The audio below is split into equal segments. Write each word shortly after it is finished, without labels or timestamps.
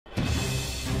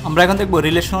আমরা এখন দেখব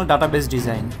রিলেশনাল ডাটাবেস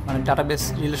ডিজাইন, মানে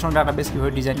রিলেশনাল ডাটাবেস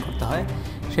কীভাবে ডিজাইন করতে হয়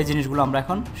সেই জিনিসগুলো আমরা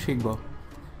এখন শিখব।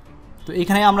 তো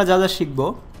এখানে আমরা যা যা শিখব,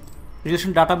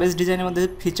 রিলেশনাল ডাটাবেস ডিজাইনের মধ্যে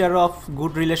feature of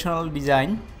good relational design,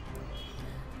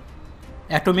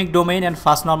 atomic domain and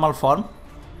first normal form,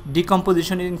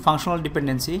 decomposition in functional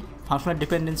dependency, functional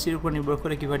ডিপেন্ডেন্সির উপর নির্ভর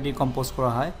করে কীভাবে ডিকম্পোজ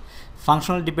করা হয়,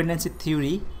 functional dependency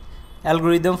theory,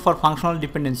 algorithm for functional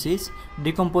dependencies,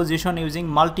 decomposition using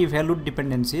multi-valued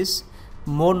dependencies,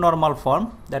 more normal form,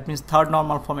 that means third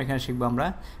normal form এখানে শিখব আমরা,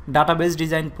 database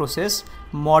design process,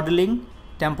 modeling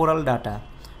temporal data।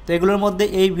 তো এগুলোর মধ্যে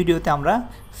এই ভিডিওতে আমরা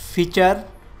ফিচার,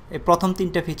 এই প্রথম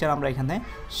তিনটা ফিচার আমরা এখানে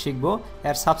শিখব,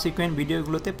 এর সাবসিকুয়েন্ট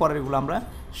ভিডিওগুলোতে পরেরগুলো আমরা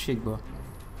শিখব।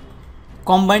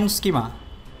 কম্বাইন্ড স্কিমা,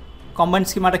 কম্বাইন্ড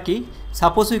স্কিমাটা কি?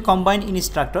 সাপোজ উই কম্বাইন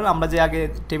ইনস্ট্রাক্টর, আমরা যে আগে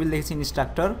টেবিল দেখেছি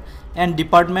instructor, and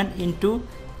department into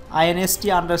INST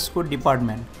underscore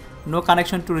department, no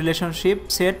connection to relationship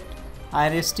set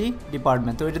INST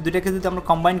department. তো এটা দুইটাকে যদি আমরা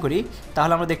কম্বাইন করি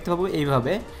তাহলে আমরা দেখতে পাবো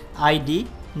এইভাবে, ID,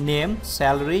 name,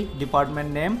 salary, department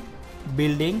name,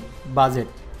 building, budget.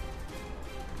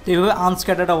 তো এইভাবে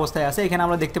আনস্ক্যাটার্ড অবস্থায় আছে। এখানে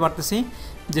আমরা দেখতে পারতেছি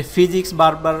যে ফিজিক্স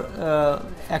বারবার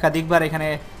একাধিকবার এখানে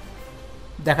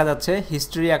দেখা যাচ্ছে,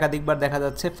 হিস্ট্রি একাধিকবার দেখা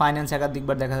যাচ্ছে, ফাইন্যান্স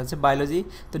একাধিকবার দেখা যাচ্ছে, বায়োলজি।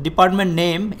 তো ডিপার্টমেন্ট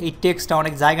নেম এই টেক্সটটা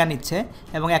অনেক জায়গা নিচ্ছে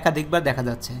এবং একাধিকবার দেখা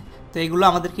যাচ্ছে। তো এইগুলো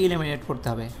আমাদেরকে ইলিমিনেট করতে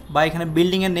হবে। বা এখানে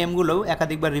বিল্ডিংয়ের নেমগুলোও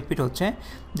একাধিকবার রিপিট হচ্ছে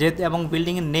যেহেতু, এবং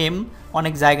বিল্ডিংয়ের নেম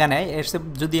অনেক জায়গা নেয়। এর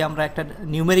যদি আমরা একটা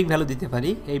নিউমেরিক ভ্যালু দিতে পারি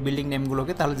এই বিল্ডিং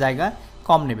নেমগুলোকে তাহলে জায়গা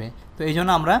কম নেবে। তো এই জন্য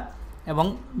আমরা এবং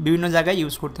বিভিন্ন জায়গায়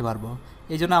ইউজ করতে পারবো।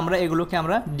 এই জন্য আমরা এগুলোকে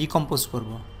আমরা ডিকম্পোজ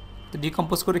করব। তো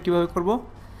ডিকম্পোজ করে কীভাবে করব?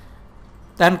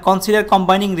 তখন কনসিডার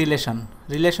কম্বাইনিং রিলেশন।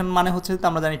 রিলেশন মানে হচ্ছে তো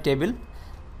আমরা জানি টেবিল,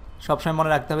 সবসময় মনে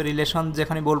রাখতে হবে রিলেশন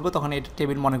যেখানে বলবো তখন এটা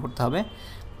টেবিল মনে করতে হবে।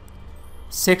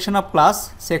 Section of class,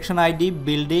 section ID,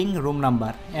 building, room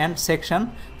number, and section,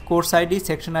 course ID,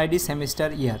 section ID, semester,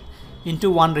 year into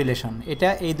one relation. এটা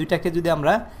এই দুইটাকে যদি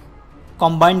আমরা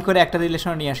কম্বাইন করে একটা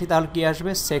রিলেশনে নিয়ে আসি তাহলে কী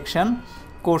আসবে? Section,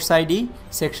 course ID,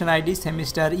 section ID,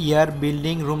 semester, year,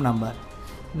 building, room number.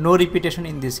 No repetition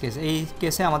in this case, এই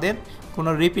কেসে আমাদের কোনো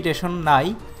রিপিটেশন নাই,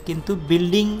 কিন্তু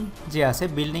বিল্ডিং যে আছে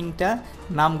বিল্ডিংটা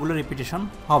নামগুলো রিপিটেশন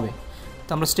হবে। তো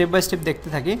আমরা স্টেপ বাই স্টেপ দেখতে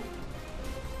থাকি।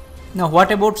 না, হোয়াট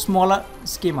অ্যাবাউট স্মলার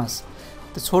স্কিমাস?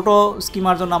 তো ছোটো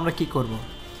স্কিমার জন্য আমরা কি করব?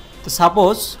 তো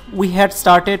suppose we had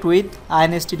started with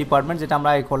INST department, যেটা আমরা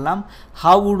আগে করলাম।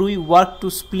 How would we work to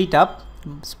split up?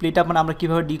 Split up মানে আমরা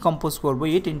কীভাবে ডিকম্পোজ করবো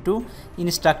it into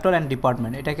instructor and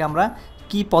department. এটাকে আমরা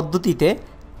কি পদ্ধতিতে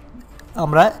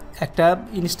আমরা একটা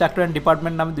ইনস্ট্রাক্টর অ্যান্ড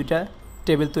ডিপার্টমেন্ট নামে দুইটা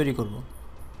টেবিল তৈরি করব।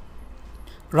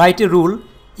 Write a rule,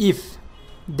 if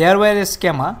there were A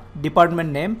schema, department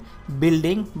name,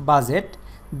 building, budget,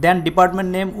 then department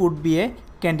name would B A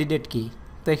candidate কি।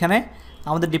 তো এখানে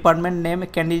আমাদের ডিপার্টমেন্ট নেম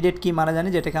ক্যান্ডিডেট কি মানে জানি,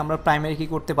 যেটাকে আমরা প্রাইমারি কি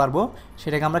করতে পারবো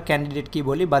সেটাকে আমরা ক্যান্ডিডেট কি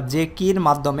বলি, বা যে কির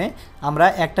মাধ্যমে আমরা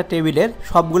একটা টেবিলের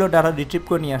সবগুলো ডাটা রিট্রিভ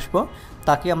করে নিয়ে আসবো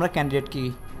তাকে আমরা ক্যান্ডিডেট কি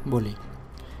বলি।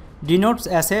 Denotes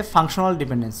as a functional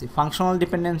dependency, functional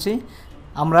dependency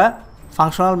আমরা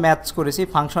ফাংশনাল ম্যাথস করেছি,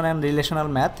 function and relational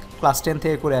math class 10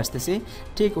 থেকে করে আসতেছি,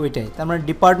 ঠিক ওইটাই। তার মানে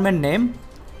department name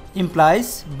implies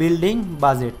building,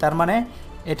 budget. তার মানে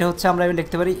এটা হচ্ছে আমরা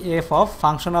লিখতে পারি F of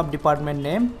function of department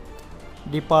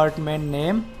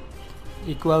name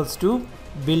equals to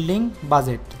building,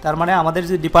 budget. তার মানে আমাদের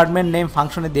যদি ডিপার্টমেন্ট নেম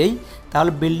ফাংশনে দেই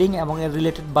তাহলে বিল্ডিং এবং এর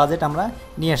রিলেটেড বাজেট আমরা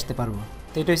নিয়ে আসতে পারবো।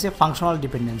 তো এটা হচ্ছে functional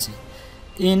dependency.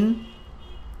 in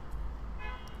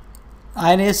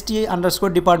INST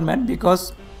underscore department, because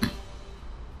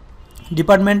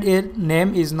department name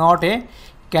is not a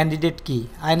candidate key.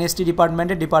 INST department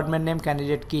department name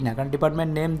candidate key না, কারণ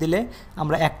ডিপার্টমেন্ট নেম দিলে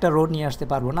আমরা একটা রো নিয়ে আসতে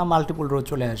পারবো না, মাল্টিপল রো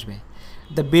চলে আসবে।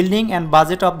 The building and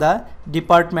budget of the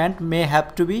department may have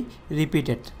to B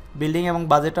repeated, building এবং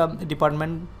বাজেট অফ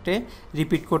ডিপার্টমেন্টে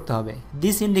রিপিট করতে হবে।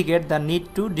 This indicate the need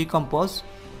to decompose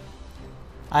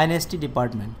INST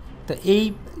department. তো এই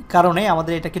কারণে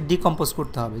আমাদের এটাকে ডিকম্পোজ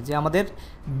করতে হবে, যে আমাদের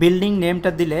বিল্ডিং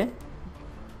নেমটা দিলে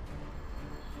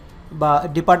বা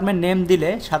ডিপার্টমেন্ট নেম দিলে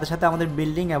সাথে সাথে আমাদের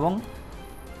বিল্ডিং এবং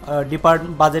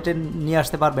বাজেটে নিয়ে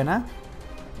আসতে পারবে না,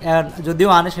 যদিও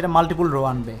আনে সেটা মাল্টিপল রো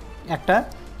আনবে, একটা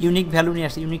ইউনিক ভ্যালু নিয়ে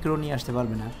আসতে, ইউনিক রো নিয়ে আসতে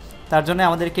পারবে না। তার জন্য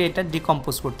আমাদেরকে এটা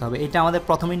ডিকম্পোজ করতে হবে। এটা আমাদের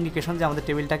প্রথম ইন্ডিকেশন যে আমাদের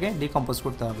টেবিলটাকে ডিকম্পোজ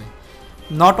করতে হবে।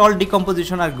 Not all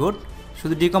decomposition R good,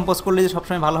 শুধু ডিকম্পোজ করলে যে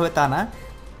সবসময় ভালো হবে তা না।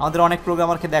 আমাদের অনেক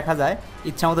প্রোগ্রামারকে দেখা যায়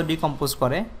ইচ্ছা মতো ডিকম্পোজ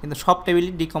করে, কিন্তু সব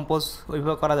টেবিলই ডিকম্পোজ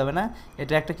ওইভাবে করা যাবে না।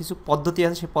 এটা একটা কিছু পদ্ধতি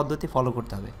আছে, সেই পদ্ধতি ফলো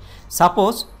করতে হবে।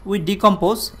 Suppose we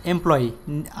decompose employee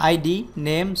ID,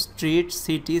 name, street,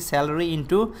 city, salary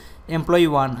into employee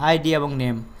 1 ID এবং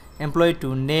name, employee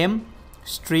 2 name,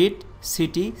 street,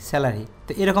 city salary.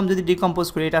 তো এরকম যদি ডিকম্পোজ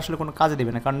করি এটা আসলে কোনো কাজে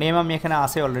দেবে না, কারণ নেম আমি এখানে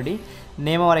আছে অলরেডি,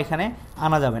 নেম আমার এখানে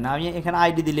আনা যাবে না, আমি এখানে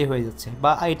আইডি দিলেই হয়ে যাচ্ছে,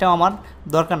 বা এটাও আমার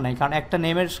দরকার নাই, কারণ একটা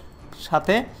নেমের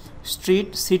সাথে স্ট্রিট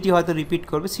সিটি হয়তো রিপিট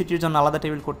করবে, সিটির জন্য আলাদা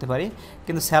টেবিল করতে পারি,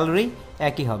 কিন্তু স্যালারি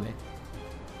একই হবে।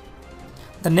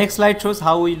 The next slide shows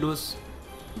how we loose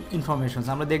informations.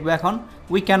 আমরা দেখবো এখন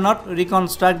we can not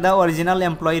reconstruct the original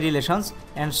employee relations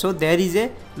and so there is a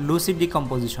লুসিভ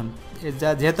decomposition.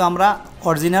 যেহেতু আমরা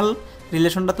অরিজিনাল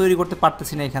রিলেশনটা তৈরি করতে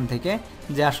পারতেছি না এখান থেকে,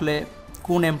 যে আসলে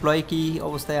কোন এমপ্লয়ি কী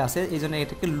অবস্থায় আছে, এই জন্য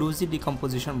এটাকে লুজি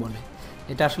ডিকম্পোজিশন বলে।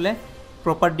 এটা আসলে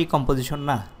প্রপার ডিকম্পোজিশন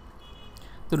না।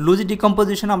 তো লুজি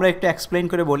ডিকম্পোজিশন আমরা একটু এক্সপ্লেন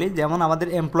করে বলি। যেমন আমাদের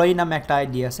এমপ্লয়ি নামে একটা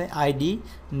আইডি আছে, ID,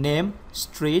 name,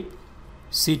 street,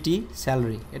 city,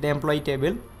 salary, এটা এমপ্লয়ি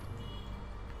টেবিল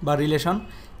বা রিলেশন।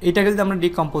 এটাকে যদি আমরা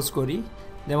ডিকম্পোজ করি,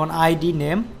 যেমন আইডি,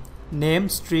 নেম,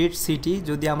 স্ট্রিট, সিটি,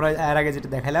 যদি আমরা এর আগে যেটা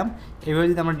দেখালাম এভাবে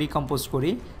যদি আমরা ডিকম্পোজ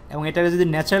করি এবং এটাকে যদি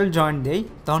ন্যাচারাল জয়েন্ট দেই,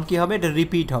 তখন কী হবে, এটা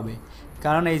রিপিট হবে,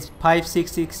 কারণ এই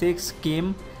 5666 স্কিম,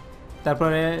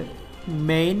 তারপরে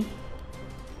মেইন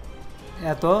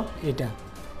এত, এটা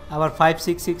আবার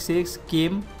 5666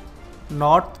 স্কিম,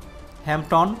 নর্থ,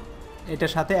 হ্যাম্পটন,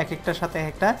 এটার সাথে এক একটার সাথে এক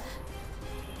একটা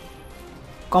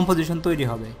কম্পোজিশন তৈরি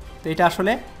হবে। তো এটা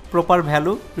আসলে প্রপার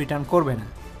ভ্যালু রিটার্ন করবে না।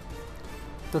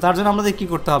 তো তার জন্য আমাদের কী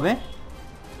করতে হবে,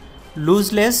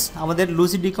 লুজলেস, আমাদের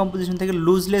লুজি ডিকম্পোজিশন থেকে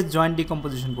লুজলেস জয়েন্ট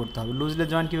ডিকম্পোজিশন করতে হবে। লুজলেস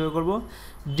জয়েন্ট কীভাবে করবো,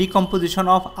 ডিকম্পোজিশন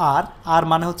অফ আর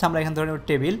মানে হচ্ছে আমরা এখানে ধরে নেব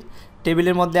টেবিল,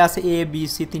 টেবিলের মধ্যে আছে এ বি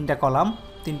সি তিনটা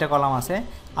কলাম আছে,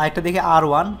 আরেকটা দেখে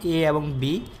R1 এ এবং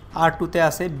বি, R2তে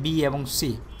আছে বি এবং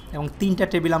সি, এবং তিনটা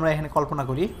টেবিল আমরা এখানে কল্পনা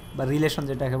করি, বা রিলেশন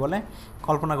যেটাকে বলে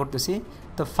কল্পনা করতেছি।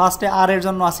 তো ফার্স্টে আর এর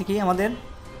জন্য আছে কি আমাদের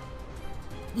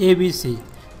ABC,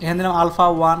 এখানে দিলাম আলফা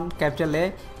 1 ক্যাপিটাল এ,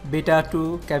 বেটা 2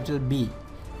 ক্যাপিটাল বি,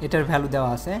 এটার ভ্যালু দেওয়া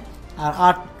আছে। আর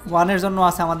R1 এর জন্য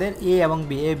আছে আমাদের এ এবং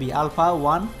বি, AB আলফা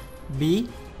 1 বি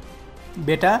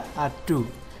বেটা আর 2,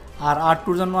 আর R2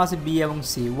 এর জন্য আছে বি এবং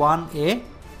সি 1A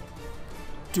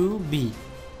 2B।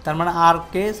 তার মানে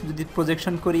আরকে যদি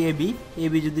প্রজেকশন করি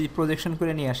এবি যদি প্রজেকশন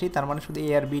করে নিয়ে আসি, তার মানে শুধু এ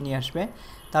আর বি নিয়ে আসবে,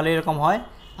 তাহলে এরকম হয়।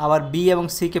 আবার বি এবং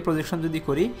সিকে প্রজেকশন যদি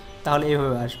করি তাহলে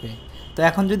এইভাবে আসবে। তো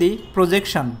এখন যদি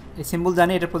প্রজেকশন, এই সিম্বল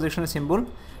জানি, এটা প্রজেকশনের সিম্বল,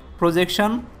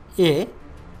 প্রজেকশন এ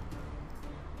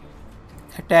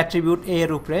একটা অ্যাট্রিবিউট এ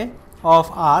এর উপরে অফ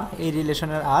আর, এই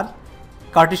রিলেশনের আর,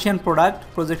 Kardashian product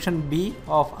projection B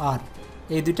of আর,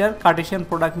 এই দুইটার কার্টেশিয়ান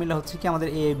প্রোডাক্ট মিলে হচ্ছে কি আমাদের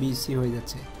এ বি সি হয়ে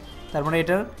যাচ্ছে। তার মানে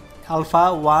এটার আলফা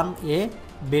 1A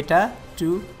বেটা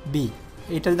 2B,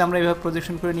 এইটা যদি আমরা এইভাবে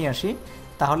প্রজেকশন করে নিয়ে আসি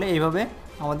তাহলে এইভাবে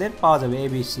আমাদের পাওয়া যাবে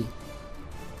ABC।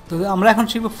 তো আমরা এখন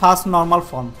শিখব first normal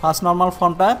form. First normal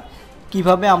ফর্মটা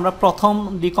কীভাবে আমরা প্রথম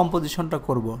ডিকম্পোজিশনটা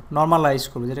করব, নর্মালাইজ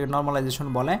করব, যেটাকে নর্মালাইজেশন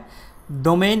বলে।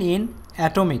 Domain in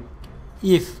atomic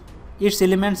if it's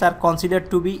elements R considered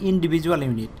two B individual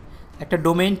unit. একটা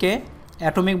ডোমেইনকে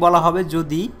অ্যাটমিক বলা হবে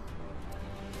যদি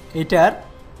এটার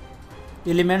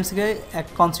এলিমেন্টসকে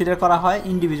কনসিডার করা হয়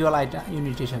ইন্ডিভিজুয়াল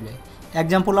ইউনিট হিসাবে।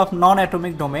 Example of non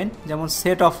atomic domain যেমন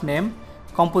set of name,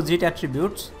 composite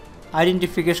attributes,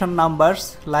 identification numbers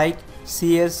like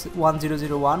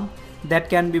CS1001 that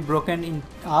can be broken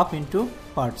up into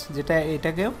parts, যেটা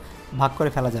এটাকেও ভাগ করে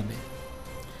ফেলা যাবে।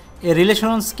 এ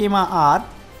relational schema R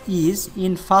is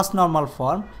in first normal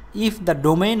form if the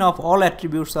domain of all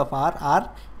attributes of R R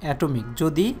atomic.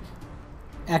 যদি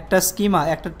একটা schema,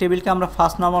 একটা টেবিলকে আমরা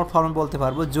ফার্স্ট নর্মাল ফর্মে বলতে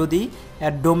পারবো যদি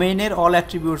এর ডোমেইনের all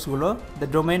অ্যাট্রিবিউটসগুলো, the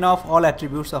domain of all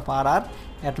attributes of R R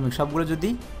atomic, সবগুলো যদি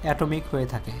অ্যাটমিক হয়ে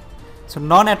থাকে। So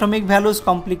non atomic values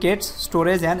কমপ্লিকেটস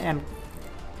storage and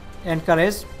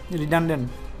encourage redundant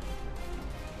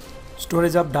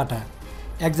storage of data.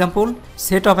 Example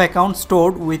set of account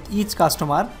stored with each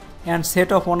customer and set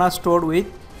of owner stored with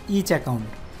each account.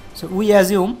 So we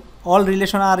assume all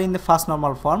relation R in the first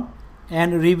normal form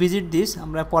and revisit this,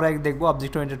 আমরা পরে দেখবো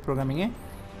object oriented প্রোগ্রামিংয়ে।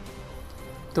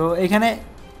 তো এখানে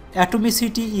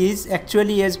অ্যাটমিসিটি is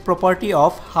actually age property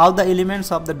of how the elements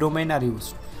of the domain R use.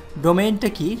 ডোমেইনটা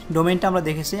কি, ডোমেইনটা আমরা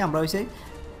দেখেছি, আমরা হচ্ছে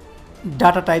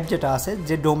ডাটা টাইপ যেটা আছে,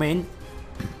 যে ডোমেইন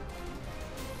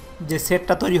যে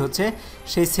সেটটা তৈরি হচ্ছে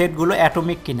সেই সেটগুলো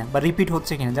অ্যাটমিক কিনা বা রিপিট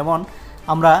হচ্ছে কিনা। যেমন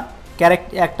আমরা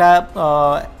একটা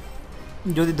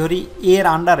যদি ধরি এর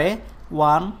আন্ডারে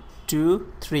 1 2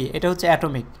 3, এটা হচ্ছে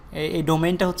অ্যাটমিক, এই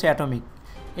ডোমেইনটা হচ্ছে অ্যাটমিক,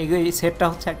 এই সেটটা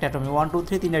হচ্ছে একটা অ্যাটমিক, 1 2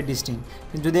 3 তিনটা ডিস্টিংক্ট।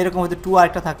 যদি এরকম হয়তো 2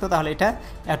 আরেকটা থাকতো তাহলে এটা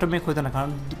অ্যাটমিক হতো না,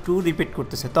 কারণ 2 রিপিট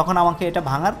করতেছে, তখন আমাকে এটা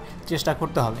ভাঙার চেষ্টা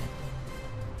করতে হবে।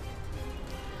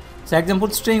 So example,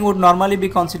 string would normally be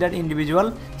considered individual.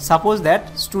 Suppose that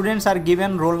students are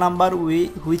given roll number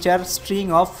which are string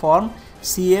of form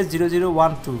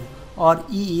CS0012 or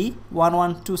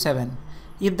EE1127.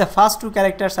 If the first two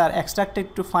characters R extracted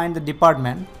to find the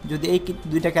department, যদি এই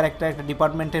দুইটা character একটা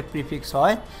ডিপার্টমেন্টের prefix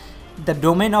হয়, the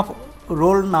domain of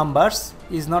role numbers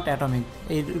is not atomic,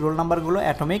 এই role নাম্বারগুলো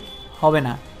atomic হবে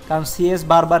না, কারণ সিএস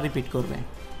বারবার রিপিট করবে।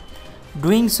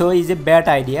 Doing so is a bad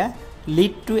idea,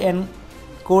 lead to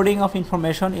encoding of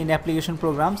information in application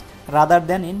programs rather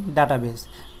than in database.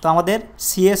 তো আমাদের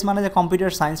সিএস মানে যে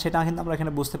কম্পিউটার সায়েন্স, সেটা কিন্তু আমরা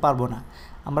এখানে বুঝতে পারবো না,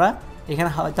 আমরা এখানে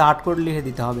হয়তো হার্ড কোড লিখে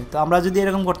দিতে হবে। তো আমরা যদি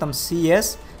এরকম করতাম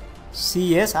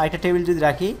সিএস আরেকটা টেবিল যদি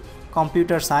রাখি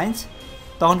কম্পিউটার সায়েন্স,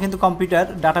 তখন কিন্তু কম্পিউটার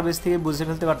ডাটাবেস থেকে বুঝে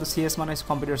ফেলতে পারতো সিএস মানে হচ্ছে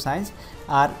কম্পিউটার সায়েন্স,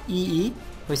 আর ইই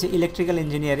হয়েছে ইলেকট্রিক্যাল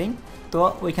ইঞ্জিনিয়ারিং। তো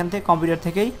ওইখান থেকে কম্পিউটার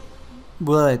থেকেই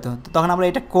বোঝা যেত। তো তখন আমরা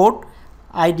এটা কোড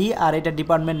আইডি আর এটা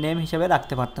ডিপার্টমেন্ট নেম হিসেবে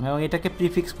রাখতে পারতাম, এবং এটাকে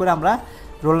প্রিফিক্স করে আমরা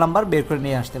রোল নাম্বার বের করে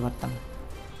নিয়ে আসতে পারতাম।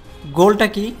 গোলটা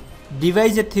কি?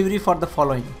 Devise A theory for the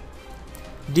following,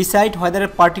 decide whether a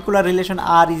particular relation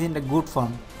R is in the good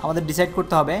form. আমাদের ডিসাইড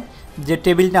করতে হবে যে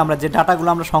টেবিলটা আমরা যে ডাটাগুলো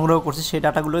আমরা সংগ্রহ করছি সেই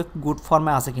ডাটাগুলো গুড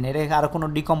ফর্মে আছে কিনা, এটা আরও কোনো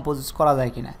ডিকম্পোজ করা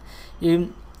যায় কিনা।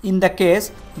 In the case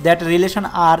that relation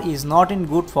R is not in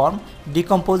good form,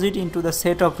 decompose it into the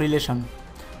set of relation.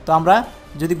 তো আমরা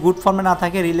যদি গুড ফর্মে না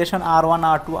থাকে relation R1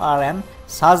 R2 Rn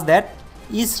such that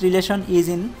each relation is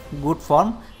in good form,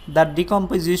 the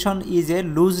decomposition is a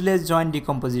lossless joint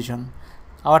decomposition.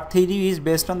 Hour theory is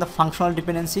based on the functional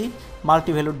dependency,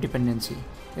 মাল্টিভ্যালুড dependency.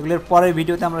 এগুলোর পরের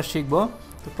ভিডিওতে আমরা শিখব।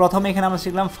 তো প্রথমে এখানে আমরা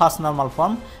শিখলাম ফার্স্ট নর্মাল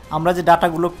ফর্ম। আমরা যে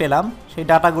ডাটাগুলো পেলাম সেই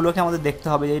ডাটাগুলোকে আমাদের দেখতে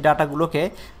হবে যে এই ডাটাগুলোকে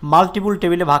মাল্টিপুল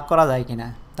টেবিলে ভাগ করা যায় কিনা,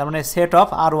 তার মানে set of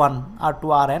R1 R2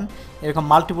 Rn এরকম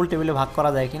মাল্টিপুল টেবিলে ভাগ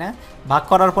করা যায় কিনা। ভাগ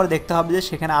করার পরে দেখতে হবে যে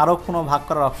সেখানে আরও কোনো ভাগ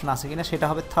করার অপশন আছে কিনা, সেটা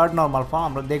হবে থার্ড নর্মাল ফর্ম,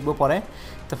 আমরা দেখব পরে।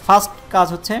 তো ফার্স্ট কাজ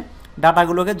হচ্ছে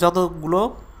ডাটাগুলোকে যতগুলো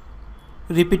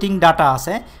রিপিটিং ডাটা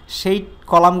আছে সেই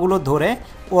কলামগুলো ধরে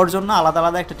ওর জন্য আলাদা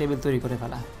আলাদা একটা টেবিল তৈরি করে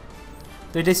ফেলা।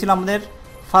 তো এটাই ছিল আমাদের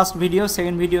ফার্স্ট ভিডিও।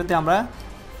 সেকেন্ড ভিডিওতে আমরা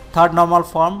থার্ড নর্মাল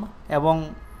ফর্ম এবং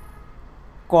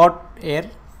কড এর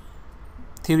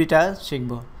থিওরিটা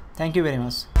শিখব। Thank you very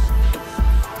much.